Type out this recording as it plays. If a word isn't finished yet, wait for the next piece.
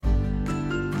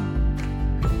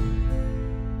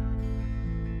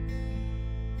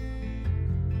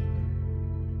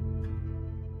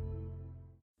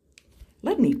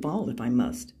me fall if I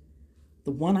must.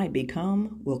 The one I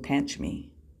become will catch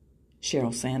me.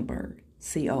 Sheryl Sandberg,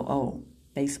 COO,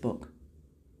 Facebook.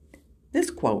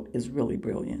 This quote is really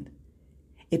brilliant.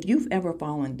 If you've ever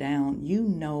fallen down, you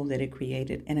know that it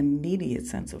created an immediate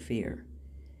sense of fear.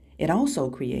 It also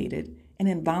created an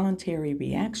involuntary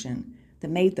reaction that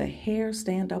made the hair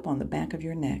stand up on the back of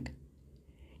your neck.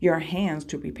 Your hands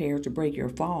to prepare to break your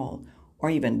fall, or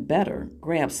even better,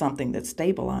 grab something that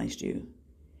stabilized you,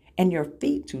 and your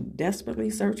feet to desperately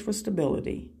search for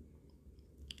stability.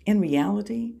 In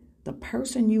reality, the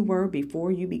person you were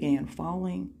before you began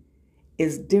falling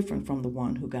is different from the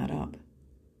one who got up.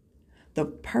 The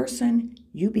person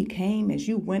you became as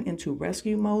you went into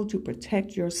rescue mode to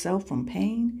protect yourself from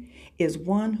pain is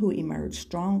one who emerged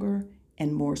stronger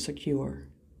and more secure.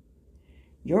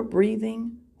 Your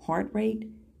breathing, heart rate,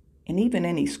 and even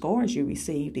any scars you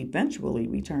received eventually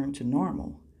returned to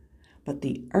normal. But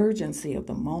the urgency of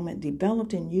the moment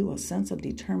developed in you a sense of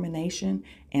determination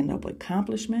and of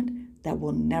accomplishment that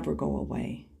will never go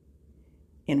away.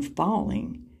 In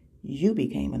falling, you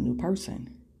became a new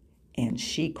person, and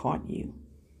she caught you.